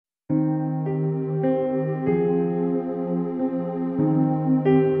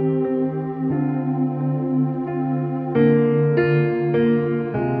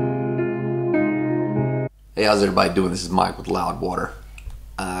Hey, how's everybody doing? This is Mike with Loudwater.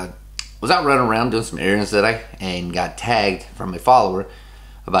 Was out running around doing some errands today and got tagged from a follower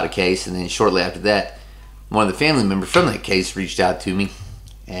about a case, and then shortly after that, one of the family members from that case reached out to me,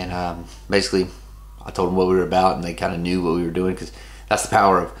 and basically, I told them what we were about, and they kind of knew what we were doing because that's the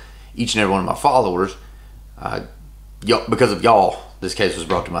power of each and every one of my followers. Because of y'all, this case was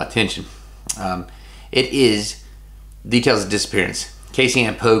brought to my attention. It is details of disappearance. Casi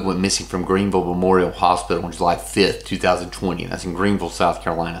Pogue went missing from Greenville Memorial Hospital on July 5th, 2020, and that's in Greenville, South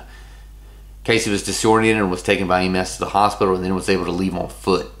Carolina. Casi was disoriented and was taken by EMS to the hospital and then was able to leave on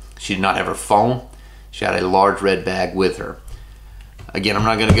foot. She did not have her phone. She had a large red bag with her. Again, I'm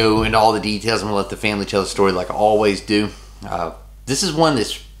not going to go into all the details. I'm going to let the family tell the story like I always do. This is one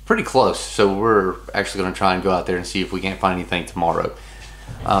that's pretty close, so we're actually going to try and go out there and see if we can't find anything tomorrow.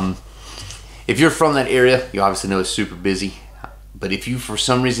 If you're from that area, you obviously know it's super busy. But if you, for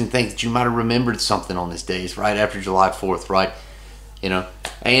some reason, think that you might have remembered something on this day, it's right after July 4th, right? You know,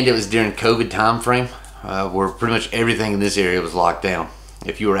 and it was during COVID time frame where pretty much everything in this area was locked down.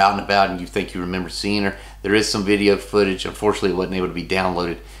 If you were out and about and you think you remember seeing her, there is some video footage. Unfortunately, it wasn't able to be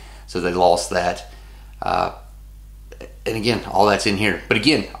downloaded, so they lost that. And again, all that's in here. But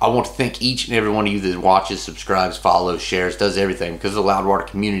again, I want to thank each and every one of you that watches, subscribes, follows, shares, does everything. Because of the Loudwater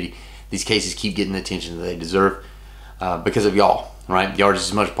community, these cases keep getting the attention that they deserve because of y'all, right? Y'all are just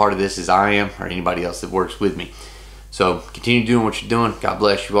as much a part of this as I am or anybody else that works with me. So continue doing what you're doing. God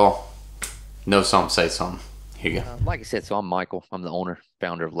bless you all. Know something, say something. Here you go. Like I said, so I'm Michael. I'm the owner,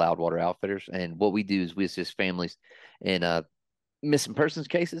 founder of Loudwater Outfitters, and what we do is we assist families in missing persons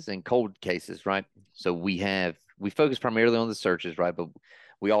cases and cold cases, right? So we focus primarily on the searches, right? But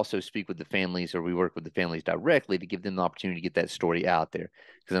we also speak with the families, or we work with the families directly to give them the opportunity to get that story out there.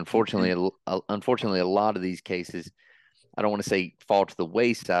 Because unfortunately, a lot of these cases, I don't want to say fall to the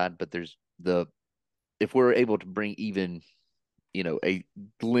wayside, but there's the if we're able to bring even a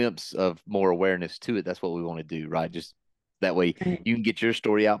glimpse of more awareness to it, that's what we want to do, right? Just that way Right. you can get your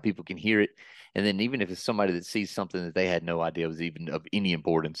story out, people can hear it. And then even if it's somebody that sees something that they had no idea was even of any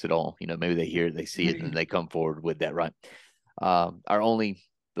importance at all, maybe they hear it, they see it, and Right. they come forward with that, right?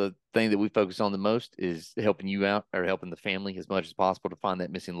 The thing that we focus on the most is helping you out or helping the family as much as possible to find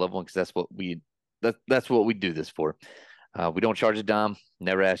that missing loved one, because that's what we do this for. We don't charge a dime,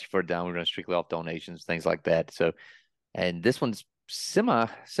 never ask you for a dime. We're going to strictly off donations, things like that. So, and this one's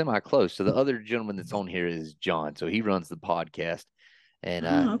semi close. So the other gentleman that's on here is John. So he runs the podcast, and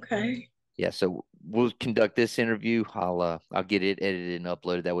Oh, okay. yeah. So we'll conduct this interview. I'll get it edited and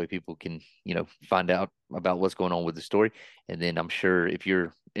uploaded. That way people can find out about what's going on with the story. And then I'm sure if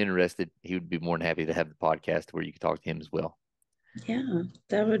you're interested, he would be more than happy to have the podcast where you can talk to him as well. Yeah,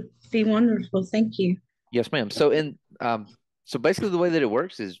 that would be wonderful. Thank you. Yes, ma'am. So basically the way that it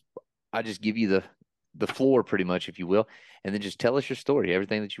works is I just give you the floor pretty much, if you will, and then just tell us your story,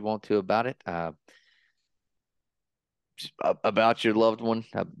 everything that you want to about it, about your loved one,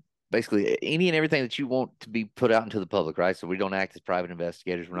 basically any and everything that you want to be put out into the public, right? So we don't act as private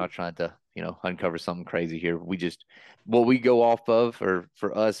investigators. We're not trying to, uncover something crazy here. We just what we go off of, or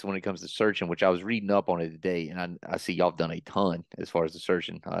for us when it comes to searching, which I was reading up on it today, and I see y'all have done a ton as far as the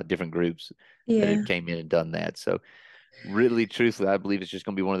searching, different groups that Yeah. have came in and done that. So really, truthfully, I believe it's just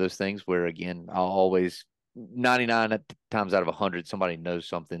going to be one of those things where, again, I'll always 99 times out of 100, somebody knows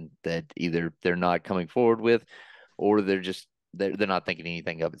something that either they're not coming forward with, or they're not thinking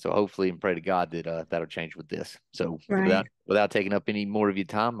anything of it. So hopefully, and pray to God that that'll change with this. So Right. without taking up any more of your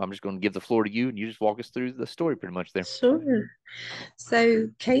time, I'm just going to give the floor to you, and you just walk us through the story pretty much there. Sure. So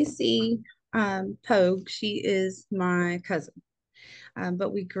Casey Pogue, she is my cousin,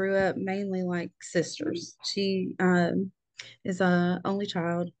 but we grew up mainly like sisters. She is a only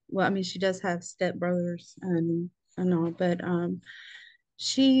child. Well, I mean, she does have stepbrothers and all, but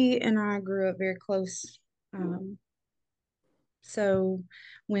she and I grew up very close. Um, So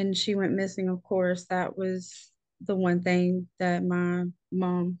when she went missing, of course, that was the one thing that my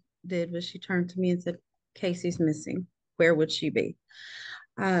mom did was she turned to me and said, Casey's missing. Where would she be?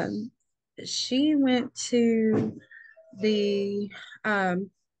 Um, she went to the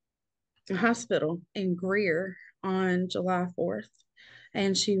hospital in Greer on July 4th,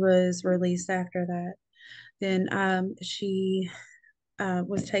 and she was released after that. Then she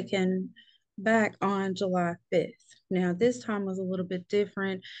was taken back on July 5th. Now, this time was a little bit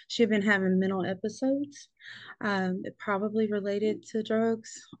different. She had been having mental episodes, probably related to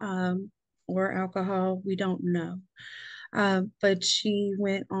drugs or alcohol. We don't know. But she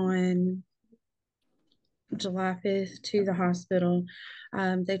went on July 5th to the hospital.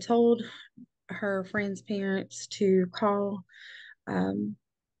 They told her friend's parents to call um,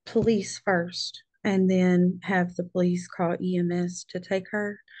 police first. and then have the police call EMS to take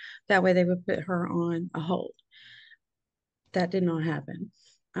her. That way they would put her on a hold. That did not happen.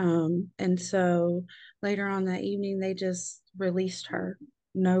 And so later on that evening, they just released her.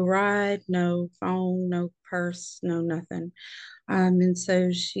 No ride, no phone, no purse, no nothing. And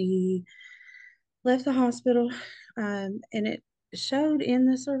so she left the hospital, and it showed in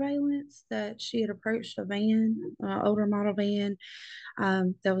the surveillance that she had approached a van, older model van,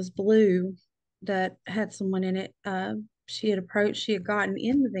 that was blue, that had someone in it. She had gotten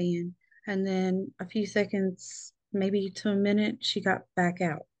in the van, and then a few seconds, maybe to a minute, she got back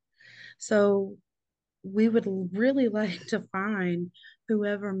out. So we would really like to find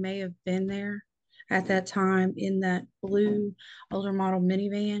whoever may have been there at that time in that blue older model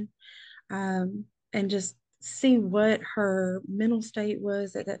minivan, and just see what her mental state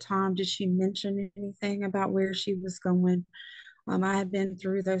was at that time. Did she mention anything about where she was going? I have been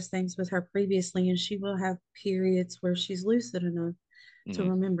through those things with her previously, and she will have periods where she's lucid enough to Mm-hmm.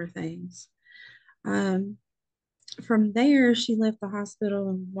 remember things. Um, from there, she left the hospital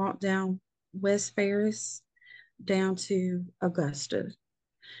and walked down West Ferris down to Augusta.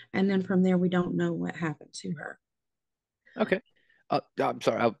 And then from there, we don't know what happened to her. Okay. I'm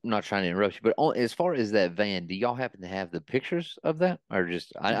sorry, I'm not trying to interrupt you, but as far as that van, do y'all happen to have the pictures of that, or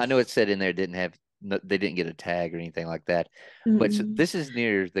just I know it said in there didn't have they didn't get a tag or anything like that, but so Mm-mm. this is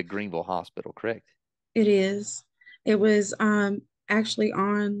near the Greenville Hospital, correct? It is. It was actually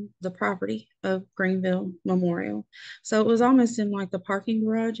on the property of Greenville Memorial. So it was almost in like the parking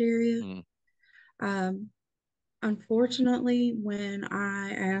garage area. Mm, Um, Unfortunately, when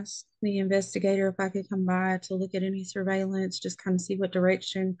I asked the investigator if I could come by to look at any surveillance, just kind of see what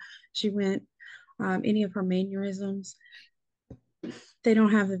direction she went, any of her mannerisms, they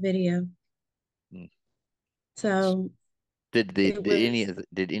don't have the video. mm. So it Did any was, of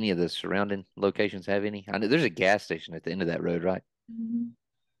did any of the surrounding locations have any? I know there's a gas station at the end of that road, right?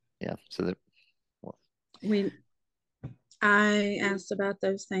 Yeah. So that well, we, I asked about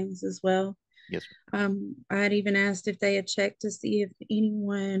those things as well. yes. I had even asked if they had checked to see if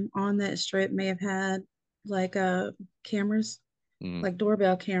anyone on that strip may have had like cameras, Mm, like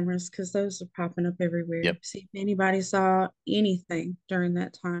doorbell cameras, because those are popping up everywhere. yep. See if anybody saw anything during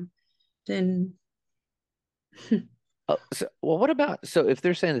that time. Then Well, what about so if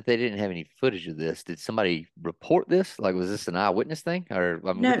they're saying that they didn't have any footage of this, did somebody report this? Like, was this an eyewitness thing, or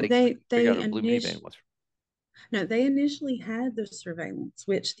I mean, what no, they figure out a blue minivan was? they initially had the surveillance,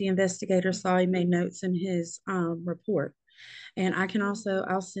 which the investigator saw. He made notes in his report, and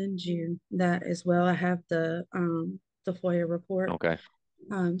I'll send you that as well. I have the FOIA report. Okay.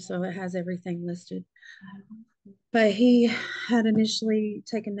 So it has everything listed. But he had initially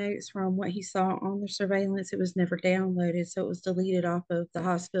taken notes from what he saw on the surveillance. It was never downloaded, so it was deleted off of the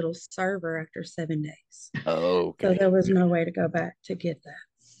hospital server after 7 days. So Okay. there was no way to go back to get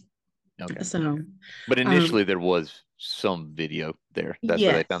Okay. that. So, But initially um, there was some video there. That's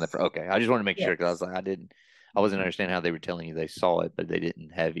where they found that. yes, Okay. I just want to make sure because I was yes. like, I wasn't understanding how they were telling you they saw it, but they didn't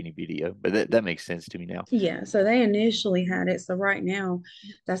have any video. But that makes sense to me now. Yeah, so they initially had it. So right now,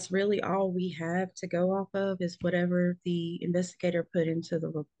 that's really all we have to go off of is whatever the investigator put into the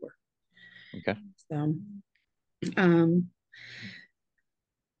report. Okay. So, um,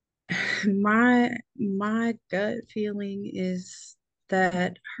 my gut feeling is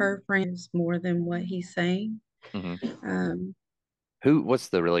that her friend is more than what he's saying. Hmm. Um, What's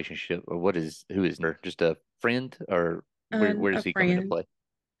the relationship or who is her? Just a friend or where does a he come into friend. play?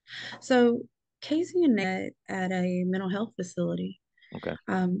 So Casey and Ned at a mental health facility, Okay.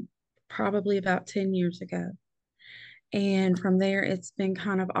 um, probably about 10 years ago. And from there, it's been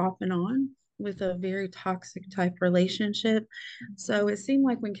kind of off and on with a very toxic type relationship. So it seemed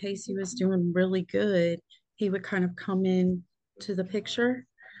like when Casey was doing really good, he would kind of come in to the picture.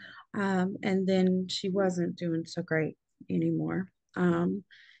 And then she wasn't doing so great anymore.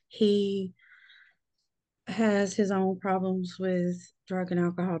 He has his own problems with drug and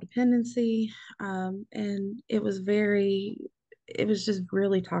alcohol dependency. And it was just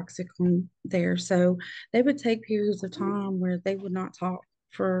really toxic on there. So they would take periods of time where they would not talk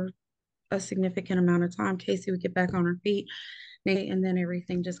for a significant amount of time. Casey would get back on her feet, and then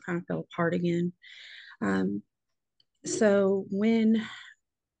everything just kind of fell apart again. Um, so when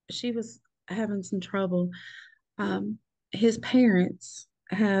she was having some trouble, um, his parents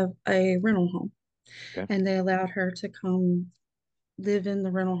have a rental home, Okay. and they allowed her to come live in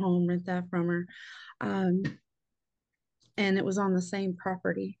the rental home, rent that from her. Um, and it was on the same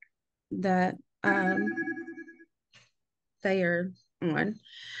property that they are on.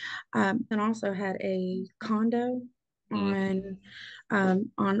 And also had a condo Hmm.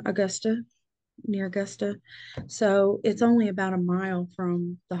 on Augusta near Augusta. So it's only about a mile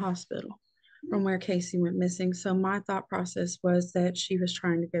from the hospital from where Casey went missing. So my thought process was that she was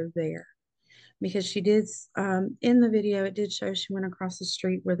trying to go there because she did, in the video, it did show she went across the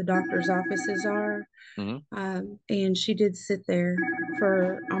street where the doctor's offices are. Hmm. And she did sit there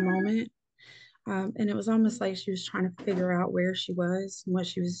for a moment. And it was almost like she was trying to figure out where she was and what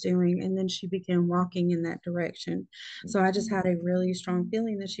she was doing. And then she began walking in that direction. So I just had a really strong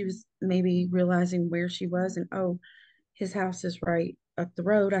feeling that she was maybe realizing where she was and, oh, his house is right up the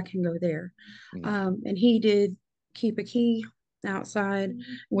road. I can go there. Hmm. And he did keep a key outside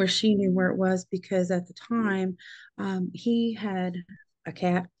where she knew where it was because at the time he had a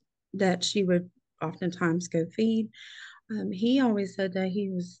cat that she would oftentimes go feed. He always said that he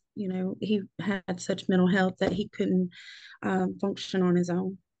was, he had such mental health that he couldn't function on his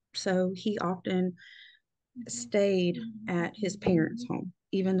own. So he often stayed at his parents' home,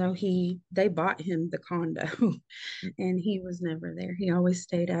 even though they bought him the condo and he was never there. He always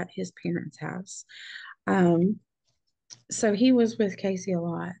stayed at his parents' house. Um, so he was with Casey a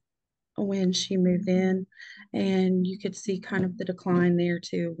lot when she moved in, and you could see kind of the decline there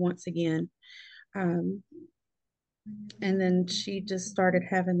too, once again. Um, and then she just started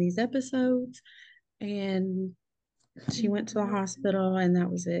having these episodes, and she went to the hospital, and that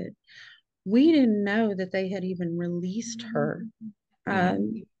was it. We didn't know that they had even released her. Hmm.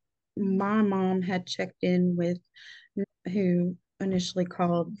 Um, my mom had checked in with who initially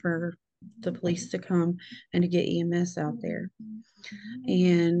called for the police to come and to get EMS out there.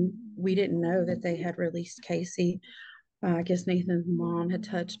 And we didn't know that they had released Casey. I guess Nathan's mom had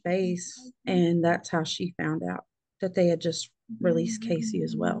touched base, and that's how she found out that they had just released Casey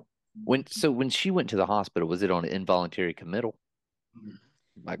as well. When she went to the hospital, was it on an involuntary committal?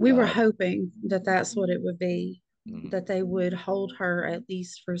 Like, We were hoping that that's what it would be, mhm. that they would hold her at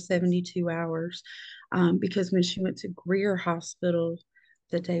least for 72 hours. Because when she went to Greer Hospital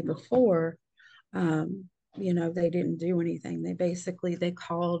the day before, um, they didn't do anything. They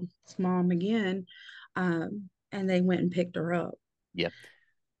called mom again, and they went and picked her up. Yeah.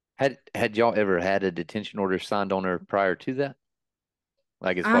 Had y'all ever had a detention order signed on her prior to that?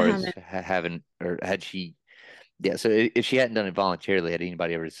 Like as I far as haven't. having, or had she? Yeah. So if she hadn't done it voluntarily, had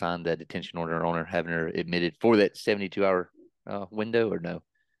anybody ever signed that detention order on her, having her admitted for that 72-hour window, or no,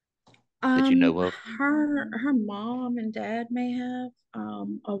 that you know of? Her mom and dad may have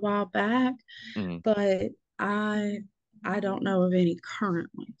a while back, Hmm. but I don't know of any current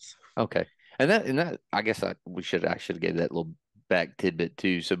ones. Okay. And that I guess I should have gave that little back tidbit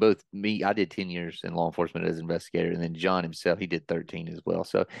too. So both me, I did 10 years in law enforcement as an investigator, and then John himself, he did 13 as well.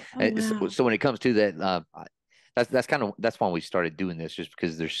 So Oh wow. so when it comes to that, that's why we started doing this, just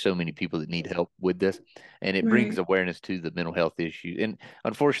because there's so many people that need help with this, and it brings Right. awareness to the mental health issue. And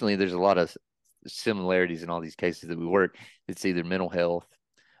unfortunately, there's a lot of similarities in all these cases that we work. It's either mental health,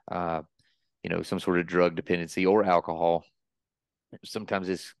 uh, some sort of drug dependency or alcohol. Sometimes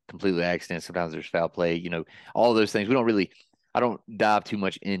it's completely accident. Sometimes there's foul play. All of those things. I don't dive too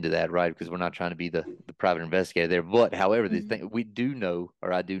much into that, right? Because we're not trying to be the private investigator there. But however, the Mhm. thing we do know,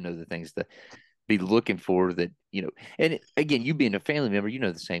 or I do know the things to be looking for that, and again, you being a family member, you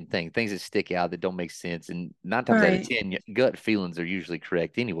know the same thing. Things that stick out that don't make sense. And 9 times out of Right. 10, gut feelings are usually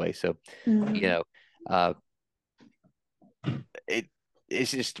correct anyway. So, you Mhm. know, uh, it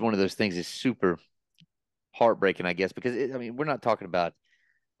it's just one of those things that's super heartbreaking, I guess, because I mean, we're not talking about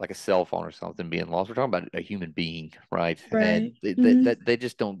like a cell phone or something being lost. We're talking about a human being, right? And Right. Mhm. they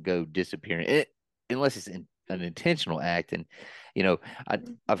just don't go disappearing unless it's an intentional act. And you know,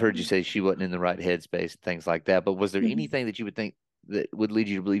 I've heard you say she wasn't in the right headspace, things like that. But was there Mhm. anything that you would think that would lead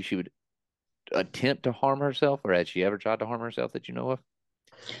you to believe she would attempt to harm herself, or had she ever tried to harm herself that you know of?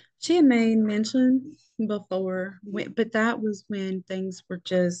 She had made mention before, but that was when things were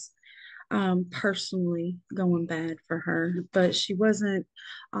just personally going bad for her. But she wasn't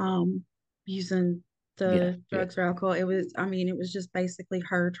using Yeah, the yeah, drugs or alcohol. It was just basically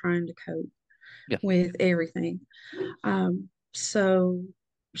her trying to cope yeah, with everything. So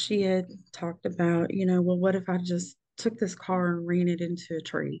she had talked about, well, what if I just took this car and ran it into a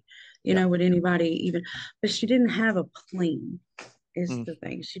tree? yeah. Would anybody even, but she didn't have a plan, is Mm, the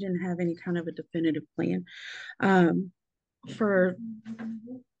thing. She didn't have any kind of a definitive plan. Um, for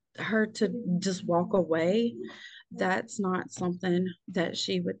her to just walk away, that's not something that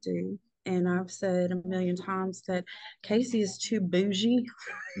she would do. And I've said a million times that Casey is too bougie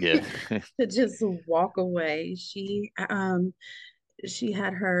yeah. to just walk away. She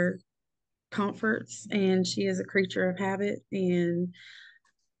had her comforts, and she is a creature of habit. And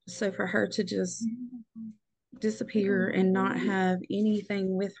so for her to just disappear and not have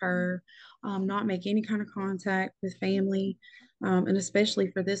anything with her not make any kind of contact with family, and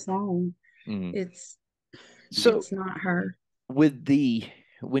especially for this long. Mhm. It's So it's not her. with the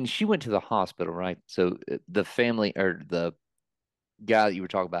when she went to the hospital, right? So the family or the guy that you were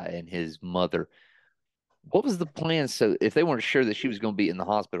talking about and his mother, what was the plan? So if they weren't sure that she was going to be in the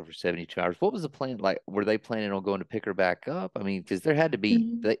hospital for 72 hours, what was the plan? Like, were they planning on going to pick her back up? I mean, because there had to be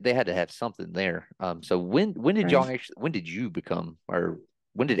Mhm. they had to have something there. So when did Right. y'all actually when did you become or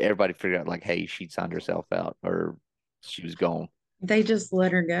when did everybody figure out like, hey, she'd signed herself out or she was gone? They just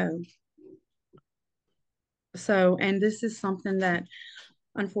let her go. So, and this is something that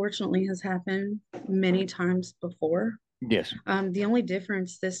unfortunately has happened many times before. Yes. The only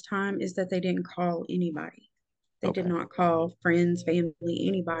difference this time is that they didn't call anybody. They did Okay. not call friends, family,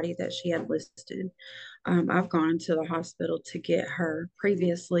 anybody that she had listed. I've gone to the hospital to get her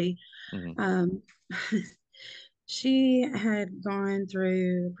previously. Hmm. Um, she had gone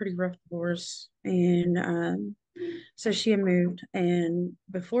through a pretty rough divorce, and so she had moved. And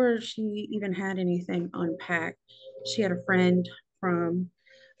before she even had anything unpacked, she had a friend from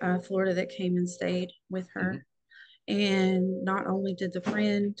Florida that came and stayed with Hmm. her. And not only did the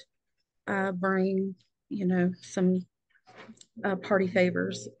friend bring, some party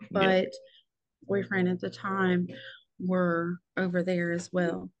favors, Yeah. but boyfriend at the time were over there as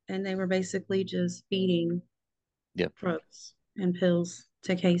well. And they were basically just feeding Yeah. drugs and pills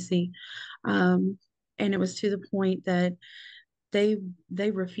to Casey. Um, and it was to the point that they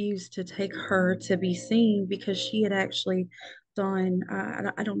they refused to take her to be seen because she had actually done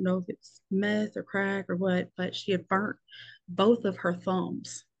I don't know if it's meth or crack or what, but she had burnt both of her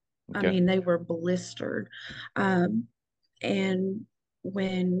thumbs. I Okay. mean, they were blistered. Um, and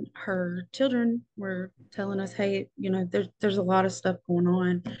when her children were telling us, hey, there's a lot of stuff going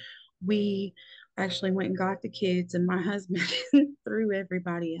on, we actually went and got the kids, and my husband threw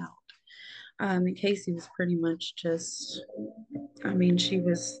everybody out. And Casey was pretty much just, I mean, she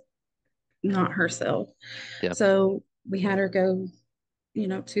was not herself. Yeah. So we had her go,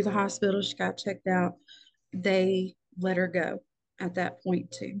 to the hospital. She got checked out. They let her go at that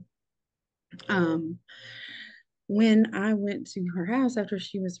point, too. Um, when I went to her house after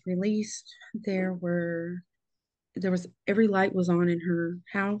she was released, there was every light was on in her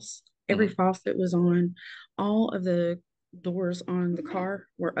house, every Hmm. faucet was on, all of the doors on the car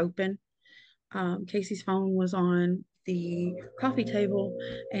were open. Casey's phone was on the coffee table,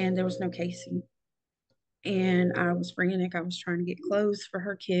 and there was no Casey. And I was frantic. I was trying to get clothes for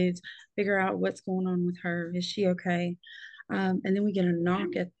her kids, figure out what's going on with her. Is she okay? And then we get a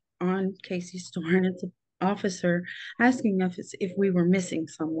knock at on Casey's door, and it's an officer asking us if we were missing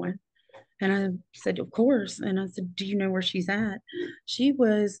someone. And I said, of course. And I said, do you know where she's at? She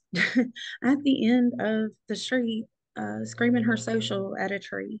was at the end of the street, screaming her social at a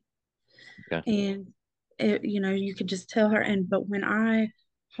tree. Okay. And you could just tell her. And but when I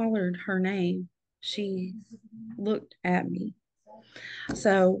hollered her name, she looked at me.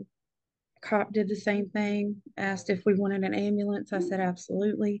 So cop did the same thing, asked if we wanted an ambulance. I said,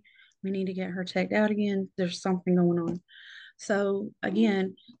 absolutely. We need to get her checked out again. There's something going on. So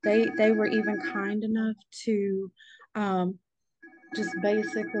again, they were even kind enough to just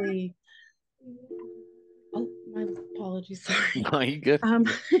basically, oh, my apologies, sorry. No, you good? Um,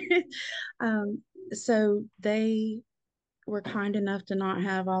 um, so they were kind enough to not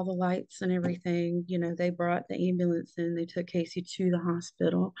have all the lights and everything. They brought the ambulance in, they took Casey to the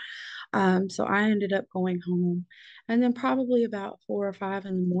hospital. So I ended up going home. And then probably about 4 or 5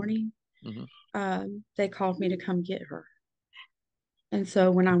 in the morning, Hmm. they called me to come get her. And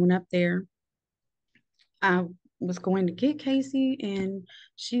so when I went up there, I was going to get Casey, and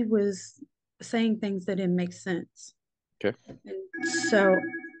she was saying things that didn't make sense. Okay. And so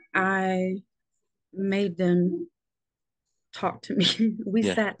I made them talk to me. We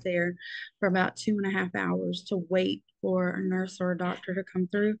Yeah. sat there for about 2.5 hours to wait for a nurse or a doctor to come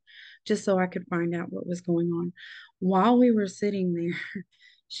through just so I could find out what was going on. While we were sitting there,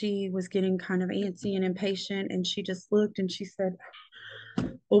 she was getting kind of antsy and impatient, and she just looked and she said,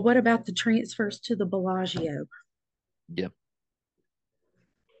 well, what about the transfers to the Bellagio? Yeah.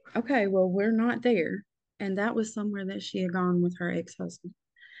 Okay, well, we're not there. And that was somewhere that she had gone with her ex-husband.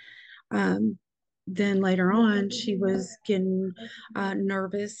 Um, then later on, she was getting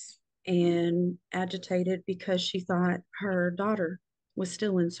nervous and agitated because she thought her daughter was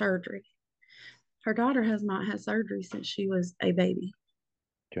still in surgery. Her daughter has not had surgery since she was a baby.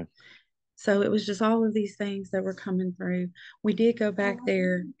 Okay. So it was just all of these things that were coming through. We did go back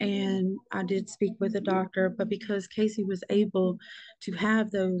there, and I did speak with the doctor, but because Casey was able to have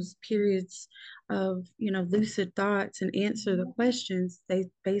those periods of, lucid thoughts and answer the questions, they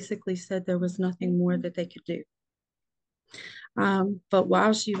basically said there was nothing more that they could do. But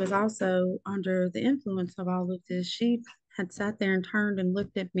while she was also under the influence of all of this, she had sat there and turned and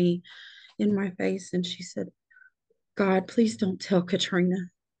looked at me in my face, and she said, "God, please don't tell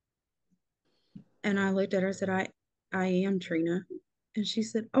Katrina." And I looked at her and said, I am Trina. And she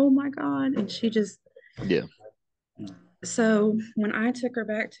said, "Oh my God." And she just, Yeah. so when I took her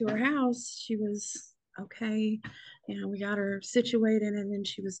back to her house, she was okay. We got her situated, and then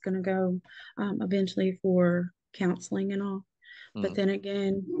she was going to go eventually for counseling and all. But then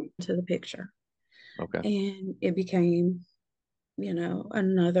again, to the picture. Okay. And it became,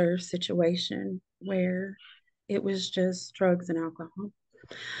 another situation where it was just drugs and alcohol.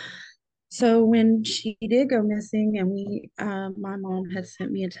 So when she did go missing, and my mom had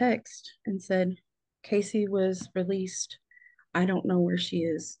sent me a text and said, "Casey was released. I don't know where she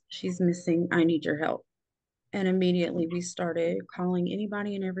is. She's missing. I need your help." And immediately we started calling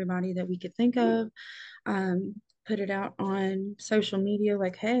anybody and everybody that we could think of, put it out on social media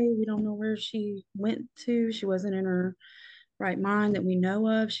like, "Hey, we don't know where she went to. She wasn't in her right mind that we know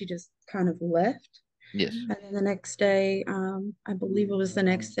of. She just kind of left." Yes. And then the next day, I believe it was the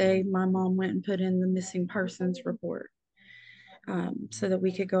next day, my mom went and put in the missing persons report, so that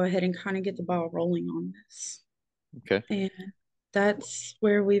we could go ahead and kind of get the ball rolling on this. Okay. And that's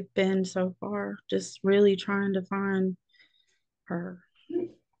where we've been so far, just really trying to find her.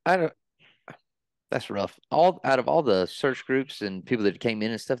 I don't. That's rough. All out of all the search groups and people that came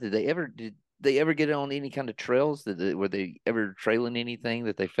in and stuff, did they ever get on any kind of trails? Were they ever trailing anything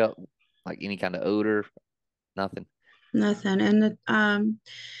that they felt like any kind of odor? Nothing. Nothing. And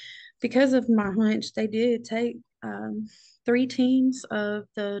because of my hunch, they did take three teams of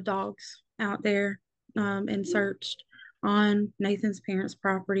the dogs out there, and searched on Nathan's parents'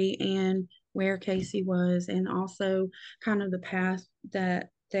 property and where Casey was, and also kind of the path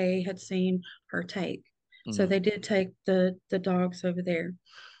that they had seen her take. So Mm-hmm. they did take the dogs over there.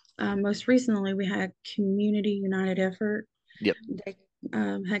 Most recently, we had Community United Effort. Yep. They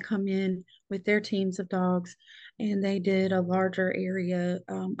had come in with their teams of dogs, and they did a larger area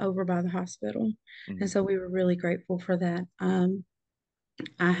over by the hospital. Mm-hmm. And so we were really grateful for that.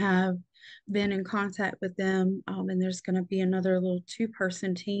 I have been in contact with them, and there's going to be another little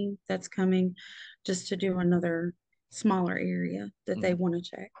two-person team that's coming just to do another smaller area that they want to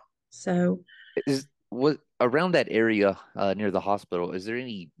check. So, Is what around that area near the hospital? Is there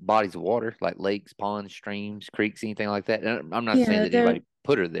any bodies of water like lakes, ponds, streams, creeks, anything like that? And I'm not saying yeah, that there, anybody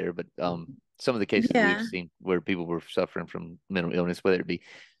put her there, but some of the cases we've yeah, seen where people were suffering from mental illness, whether it be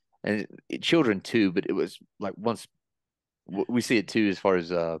and children too, but it was like once we see it too as far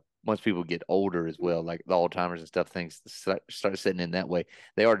as once people get older as well, like the Alzheimer's and stuff, things start setting in that way.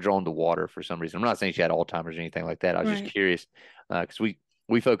 They are drawn to water for some reason. I'm not saying she had Alzheimer's or anything like that. I was just right, curious because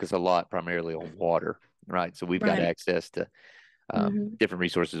we focus a lot primarily on water, right? So we've got right. access to Hmm. different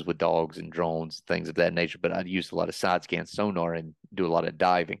resources with dogs and drones, things of that nature. But I'd use a lot of side scan sonar and do a lot of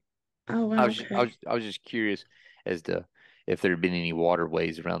diving. Oh, I wow, was just, I okay. was I was just curious as to if there had been any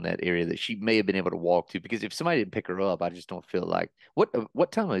waterways around that area that she may have been able to walk to. Because if somebody didn't pick her up, I just don't feel like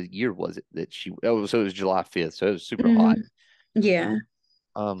what time of year was it that she? Oh, so it was July 5th, so it was super hot. Hmm. Yeah,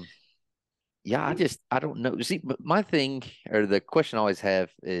 Um, yeah, I don't know. See, but my thing or the question I always have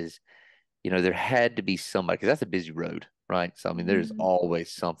is, there had to be somebody because that's a busy road, right? So I mean, there's hmm,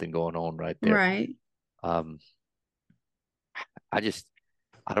 always something going on right there. right. Um, I just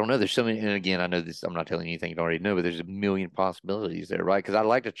I don't know. There's so many, and again, I know this. I'm not telling you anything you don't already know, but there's a million possibilities there, right? Because Hmm. I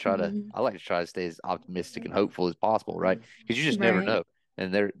like to try to stay as optimistic and hopeful as possible, right? Because you just never Right. know.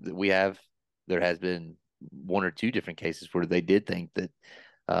 And there has been one or two different cases where they did think that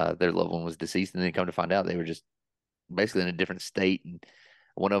their loved one was deceased, and then come to find out they were just basically in a different state, and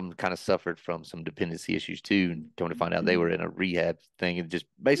one of them kind of suffered from some dependency issues too, and come to find out they were in a rehab thing, and just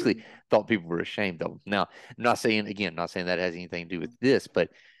basically thought people were ashamed of them. Now, I'm not saying that has anything to do with this, but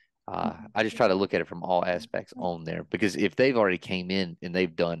I just try to look at it from all aspects on there because if they've already came in and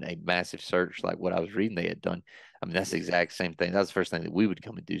they've done a massive search like what I was reading they had done, I mean that's the exact same thing. That's the first thing that we would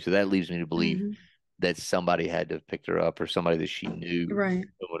come and do. So that leaves me to believe Hmm. that somebody had to have picked her up or somebody that she knew Right.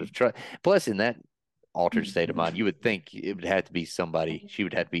 would have tried. Plus, in that altered state of mind, you would think it would have to be somebody she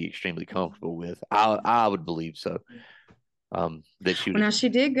would have to be extremely comfortable with. I would believe so. That she Well, would. now she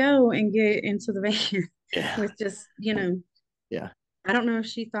did go and get into the van Yeah, with just, yeah, I don't know if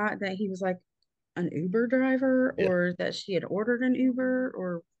she thought that he was like an Uber driver, yeah. or that she had ordered an Uber,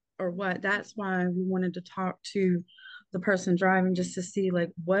 or what. That's why we wanted to talk to the person driving just to see like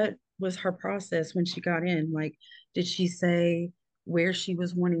what was her process when she got in. Like, did she say, where she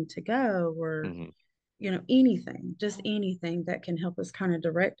was wanting to go, or Hmm. anything, just anything that can help us kind of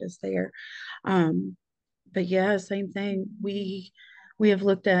direct us there. Um, but yeah, same thing. We have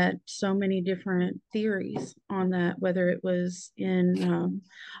looked at so many different theories on that, whether it was in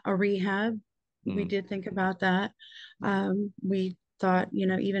a rehab. We Hmm. did think about that. We thought,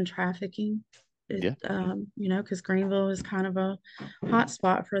 even trafficking, Yeah. because Greenville is kind of a hot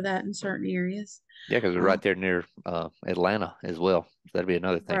spot for that in certain areas. Yeah, because we're Uh, right there near Atlanta as well. So that'd be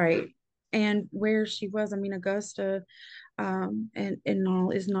another thing. right. And where she was, I mean, Augusta, and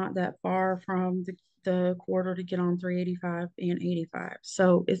all is not that far from the corridor to get on 385 and 85.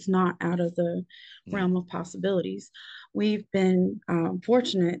 So it's not out of the Mm. realm of possibilities. We've been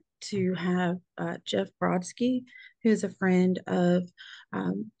fortunate to have Jeff Brodsky, who's a friend of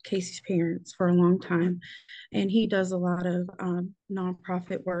Casey's parents for a long time. And he does a lot of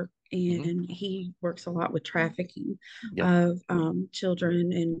nonprofit work, Hmm. and he works a lot with trafficking Yep. of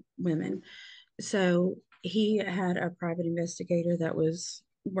children and women. So he had a private investigator that was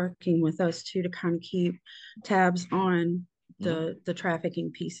working with us too, to kind of keep tabs on Hmm. the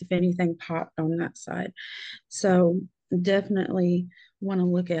trafficking piece if anything popped on that side. So definitely want to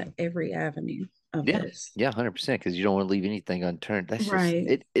look at every avenue of Yeah. this. Yeah, 100%. Because you don't want to leave anything unturned. That's just Right.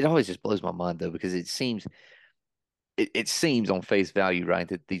 it. It always just blows my mind though, because it seems on face value, right,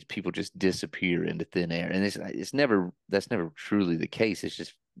 that these people just disappear into thin air, and it's never that's never truly the case. It's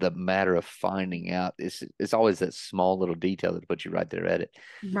just the matter of finding out. It's always that small little detail that puts you right there at it.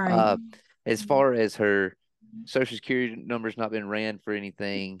 Right. Uh, as far as her Social Security number's not been ran for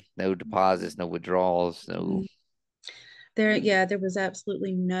anything, no deposits, no withdrawals, no. Mhm. There was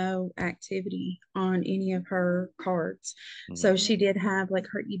absolutely no activity on any of her cards. Mhm. So she did have like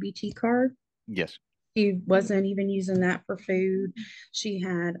her EBT card. Yes. She wasn't even using that for food. She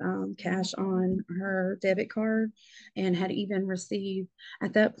had cash on her debit card, and had even received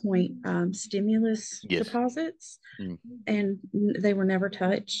at that point stimulus Yes. deposits, Mhm. and they were never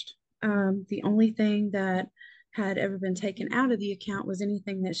touched. The only thing that had ever been taken out of the account was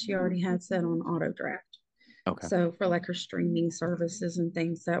anything that she already had set on auto draft. Okay. So for like her streaming services and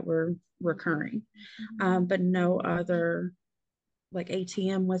things that were recurring, but no other like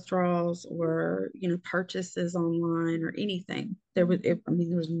ATM withdrawals or purchases online or anything. I mean,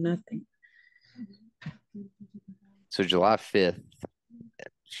 there was nothing. So July 5th,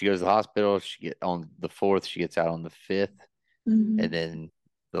 she goes to the hospital. She get on the 4th. She gets out on the 5th. And Mhm. then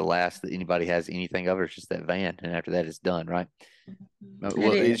the last that anybody has anything of her is just that van, and after that, it's done, right? It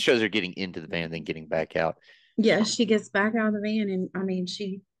Well, it is. shows her getting into the van, then getting back out. Yeah, she gets back out of the van, and I mean,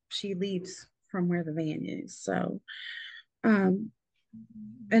 she leaves from where the van is. So, um,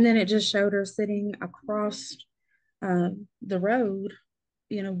 and then it just showed her sitting across the road,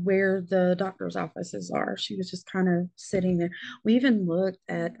 where the doctor's offices are. She was just kind of sitting there. We even looked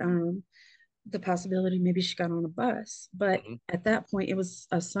at the possibility maybe she got on a bus, but Hmm. at that point it was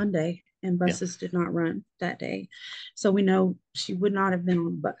a Sunday and Yeah, buses did not run that day. So we know she would not have been on a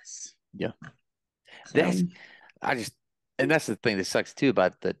bus. yeah. So, That's I just, and that's the thing that sucks too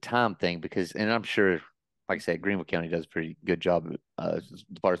about the time thing, because, and I'm sure, like I said, Greenville County does a pretty good job as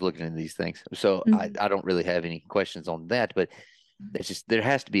far as looking into these things. So mhm. I don't really have any questions on that, but it's just there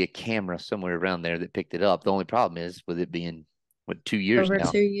has to be a camera somewhere around there that picked it up. The only problem is with it being what 2 years Over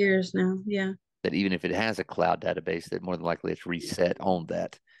now, 2 years now. Yeah. that even if it has a cloud database, that more than likely it's reset on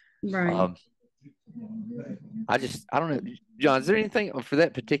that. Right. Um, I don't know, John. Is there anything for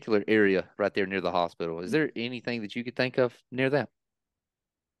that particular area right there near the hospital? Is there anything that you could think of near that?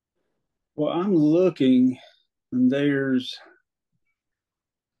 Well, I'm looking, and there's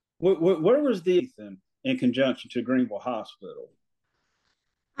where was the in conjunction to Greenville Hospital?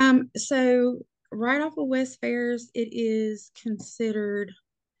 So right off of West Fairs, it is considered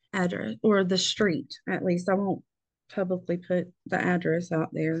address, or the street, at least. I won't publicly put the address out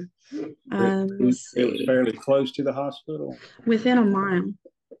there. Let's It was see. fairly close to the hospital. Within a mile.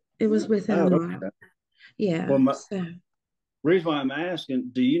 It was within a Oh, mile. okay. Yeah. Well, my So, reason why I'm asking,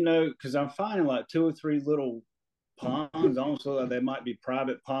 do you know? Because I'm finding like two or three little ponds, almost like there might be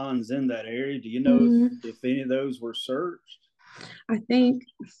private ponds in that area. Do you know mm, if any of those were searched? I think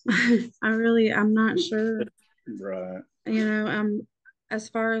I'm not sure. Right. As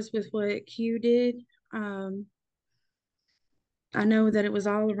far as with what Q did, um, I know that it was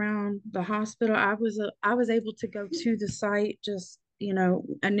all around the hospital. I was able to go to the site just,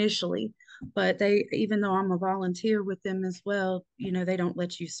 initially, but even though I'm a volunteer with them as well, they don't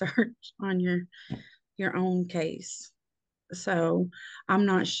let you search on your own case. So I'm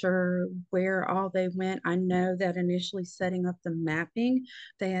not sure where all they went. I know that initially setting up the mapping,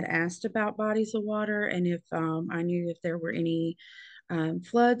 they had asked about bodies of water and if I knew if there were any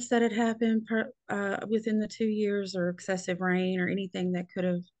floods that had happened within the 2 years or excessive rain or anything that could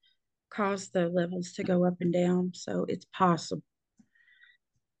have caused the levels to go up and down. So it's possible.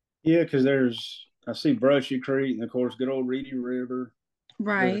 Yeah, because I see Brushy Creek and of course good old Reedy River.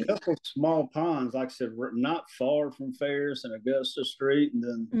 There's a Right. couple of small ponds, like I said, not far from Ferris and Augusta Street,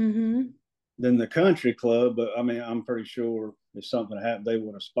 and Mm-hmm. then the country club. But I mean, I'm pretty sure if something happened, they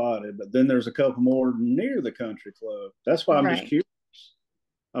would have spotted. But then there's a couple more near the country club. That's why I'm just Right. curious.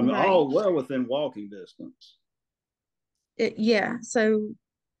 I mean, Right. all well within walking distance. Yeah. So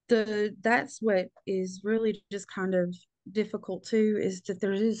that's what is really just kind of difficult too, is that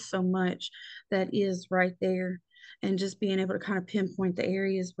there is so much that is right there, and just being able to kind of pinpoint the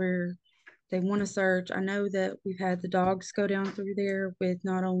areas where they want to search. I know that we've had the dogs go down through there with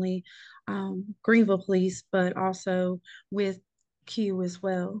not only Greenville police, but also with Q as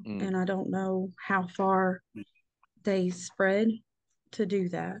well. Mm. And I don't know how far they spread to do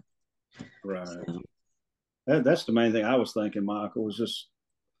that. Right. So, That's the main thing I was thinking, Michael, was just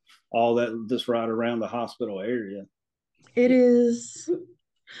all that just right around the hospital area. it is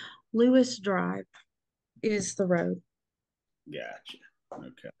Lewis Drive is the road. Gotcha.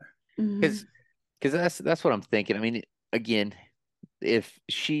 Okay. Because Mhm. that's what I'm thinking. I mean, again, if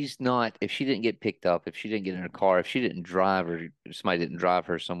she didn't get picked up, if she didn't get in her car, if she didn't drive or somebody didn't drive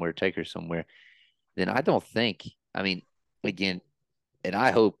her somewhere, take her somewhere, then I don't think, I mean, again, and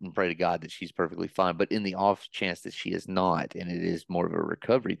I hope and pray to God that she's perfectly fine, but in the off chance that she is not, and it is more of a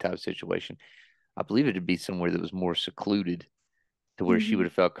recovery type situation, I believe it'd be somewhere that was more secluded to where she would Mhm.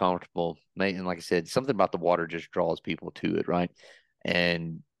 have felt comfortable. And like I said, something about the water just draws people to it, right?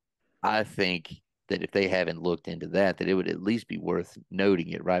 And I think that if they haven't looked into that, that it would at least be worth noting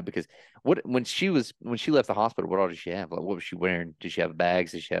it, right? Because when she left the hospital, what all did she have? Like, what was she wearing? Did she have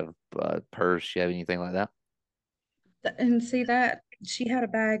bags? Did she have a purse? Did she have anything like that? And see that she had a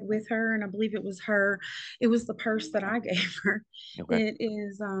bag with her, and I believe it was the purse that I gave her. Okay.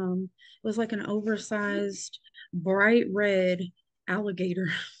 It was like an oversized bright red alligator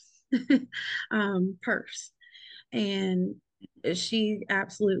purse. And I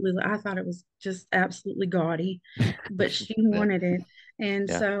thought it was just absolutely gaudy, but she Yeah. wanted it. And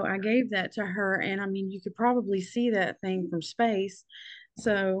Yeah. so I gave that to her. And I mean, you could probably see that thing from space.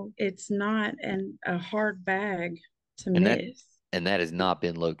 So it's not a hard bag to And that miss. and that has not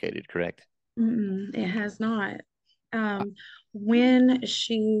been located, correct? Mm-mm, it has not. Um, when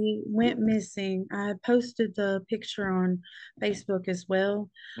she went missing, I had posted the picture on Facebook as well,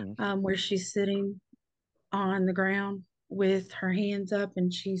 Mhm. where she's sitting on the ground with her hands up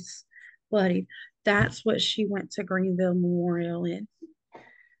and she's bloody. That's what she went to Greenville Memorial in.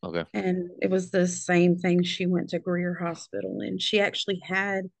 Okay. And it was the same thing she went to Greer Hospital in. She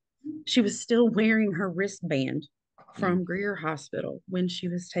was still wearing her wristband Mm. from Greer Hospital when she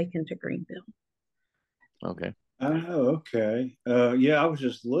was taken to Greenville. Okay. Oh, okay. Yeah, I was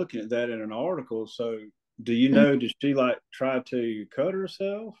just looking at that in an article. So, do you know, did she like try to cut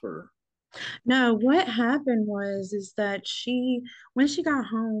herself or? No, what happened was is that when she got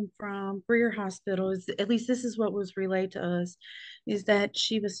home from Greer Hospital, at least this is what was relayed to us, is that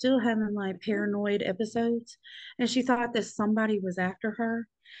she was still having like paranoid episodes, and she thought that somebody was after her,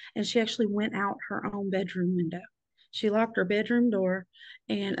 and she actually went out her own bedroom window. She locked her bedroom door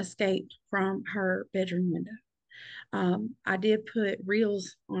and escaped from her bedroom window. I did put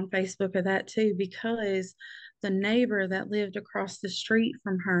reels on Facebook of that too, because the neighbor that lived across the street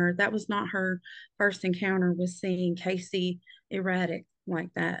from her, that was not her first encounter with seeing Casey erratic like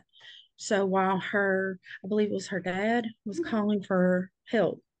that. So while I believe it was her dad, was calling for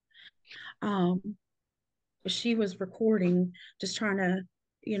help, um, she was recording, just trying to,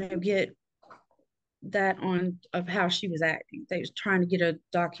 get that on of how she was acting. They was trying to get a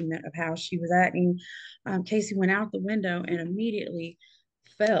document of how she was acting. Casey went out the window and immediately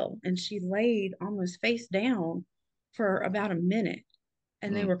fell, and she laid almost face down for about a minute.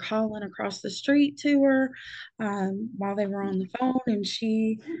 And they Mm. were calling across the street to her while they were on the phone, and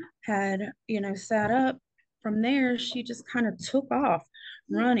she had, sat up. From there, she just kind of took off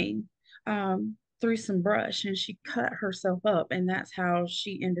running through some brush, and she cut herself up, and that's how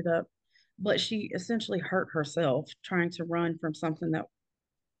she ended up. But she essentially hurt herself trying to run from something that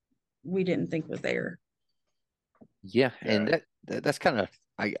we didn't think was there. Yeah, and Yeah. that's kind of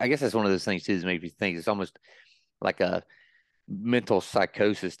I guess that's one of those things too that makes me think it's almost like a mental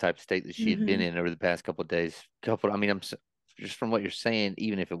psychosis type state that she had been Mm-hmm. in over the past couple of days. I mean, just from what you're saying,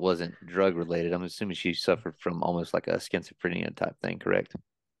 even if it wasn't drug related, I'm assuming she suffered from almost like a schizophrenia type thing, correct?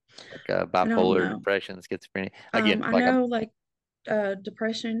 Like I don't bipolar, know. depression, schizophrenia. Again, I like I'm know like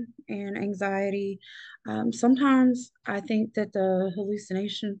depression and anxiety. Sometimes I think that the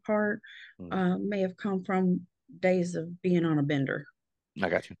hallucination part mm, may have come from days of being on a bender. I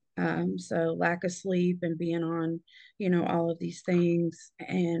got you. So lack of sleep and being on, all of these things.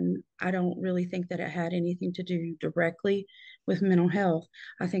 And I don't really think that it had anything to do directly with mental health.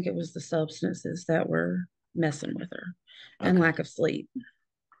 I think it was the substances that were messing with her and Okay. lack of sleep.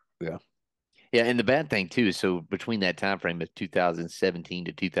 Yeah. Yeah, and the bad thing too is so between that time frame of 2017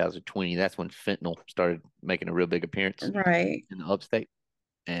 to 2020, that's when fentanyl started making a real big appearance Right. in the upstate.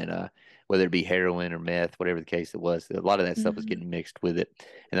 And whether it be heroin or meth, whatever the case it was, a lot of that stuff was Mhm. getting mixed with it,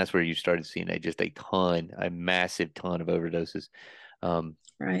 and that's where you started seeing just a massive ton of overdoses. Um,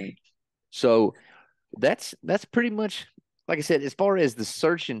 Right. so that's pretty much like I said. As far as the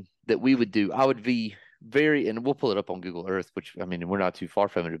searching that we would do, I would be very, and we'll pull it up on Google Earth, which I mean we're not too far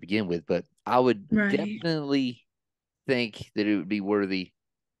from it to begin with, but I would Right. definitely think that it would be worthy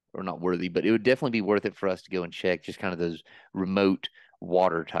or not worthy, but it would definitely be worth it for us to go and check just kind of those remote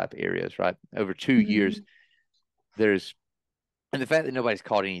water type areas, right? Over 2 years, Mhm. there's, and the fact that nobody's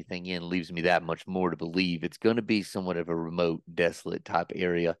caught anything in leaves me that much more to believe it's going to be somewhat of a remote, desolate type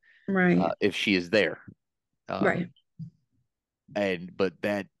area Right. if she is there. Um, Right. but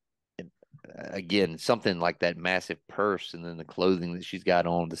that, again, something like that massive purse and then the clothing that she's got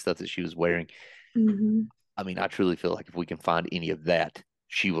on, the stuff that she was wearing. Hmm. I mean, I truly feel like if we can find any of that,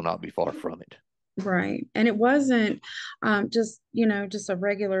 she will not be far from it. Right. And it wasn't just, just a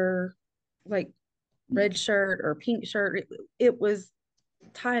regular like red shirt or pink shirt. It was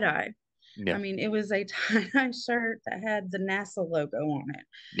tie-dye. I Yeah, mean, it was a tie-dye shirt that had the NASA logo on it.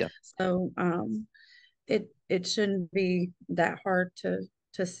 yeah. So it shouldn't be that hard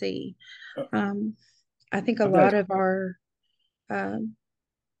to see. Uh, Um, I think a I've got lot of our um,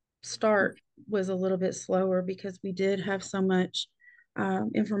 start was a little bit slower because we did have so much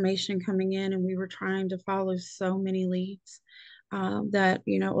information coming in and we were trying to follow so many leads that,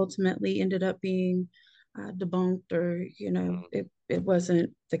 ultimately ended up being debunked or, it wasn't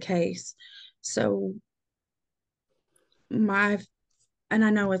the case. So my, and I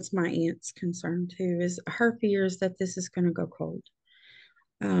know it's my aunt's concern too, is her fears that this is going to go cold.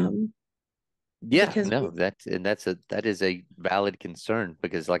 Um, Yeah, because no, that is a valid concern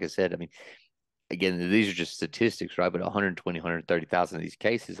because like I said, I mean, again, these are just statistics, right? But 120, 130,000 of these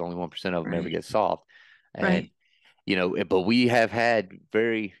cases, only 1% of them ever right, get solved. And right. but we have had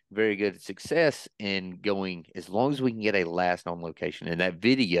very, very good success in going as long as we can get a last known location. And that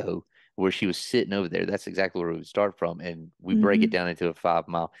video where she was sitting over there, that's exactly where we would start from. And we break it Hmm. down into a 5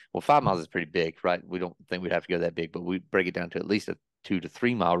 mile. Well, 5 miles is pretty big, right? We don't think we'd have to go that big, but we break it down to at least a 2 to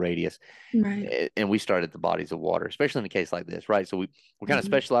 3 mile radius. Right. And we start at the bodies of water, especially in a case like this, right? So we kind of Hmm.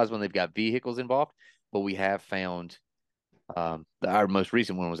 specialize when they've got vehicles involved, but we have found our most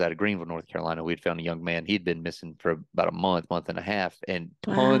recent one was out of Greenville, North Carolina. We had found a young man. He'd been missing for about a month, month and a half, and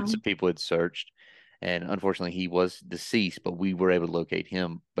tons Wow. of people had searched. And unfortunately, he was deceased, but we were able to locate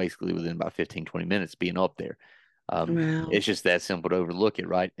him basically within about 15, 20 minutes being up there. Wow. It's just that simple to overlook it,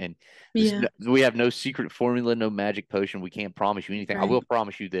 right? And Yeah. we have no secret formula, no magic potion. We can't promise you anything. I will Right.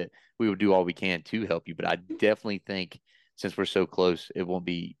 promise you that we will do all we can to help you, but I definitely think since we're so close, it won't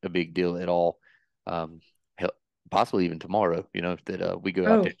be a big deal at all. Um, Possibly even tomorrow, that we go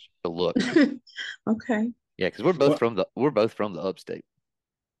out Oh, there to look. okay. Yeah, because well, we're both from the upstate.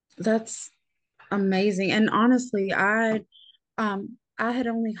 That's amazing. And honestly, I had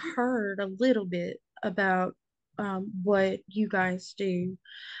only heard a little bit about what you guys do.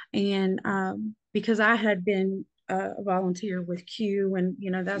 And because I had been a volunteer with Q and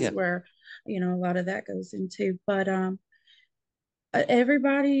that's Yeah, where, a lot of that goes into. But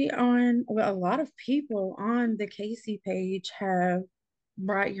everybody on, well, a lot of people on the Casey page have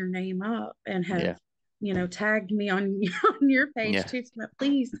brought your name up and have, yeah, tagged me on on your page yeah, too. So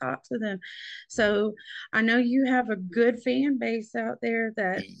please talk to them. So I know you have a good fan base out there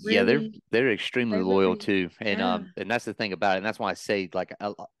that yeah. really, They're extremely they would loyal be, too, yeah, and that's the thing about it. And that's why I say like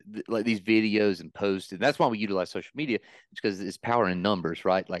these videos and posts, and that's why we utilize social media. It's because it's power in numbers,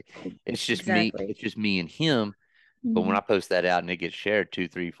 right? Like it's just me, exactly. it's just me and him. But when I Mhm. post that out and it gets shared 2,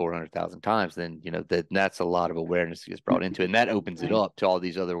 3, 400,000 times, then that's a lot of awareness that gets brought into it, and that opens it Right, up to all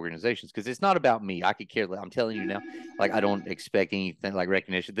these other organizations because it's not about me. I could care less. I'm telling you now, like I don't expect anything like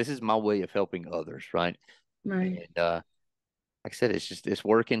recognition. This is my way of helping others, right? right. And like I said, it's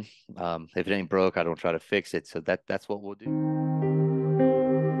working. If it ain't broke, I don't try to fix it. So that's what we'll do.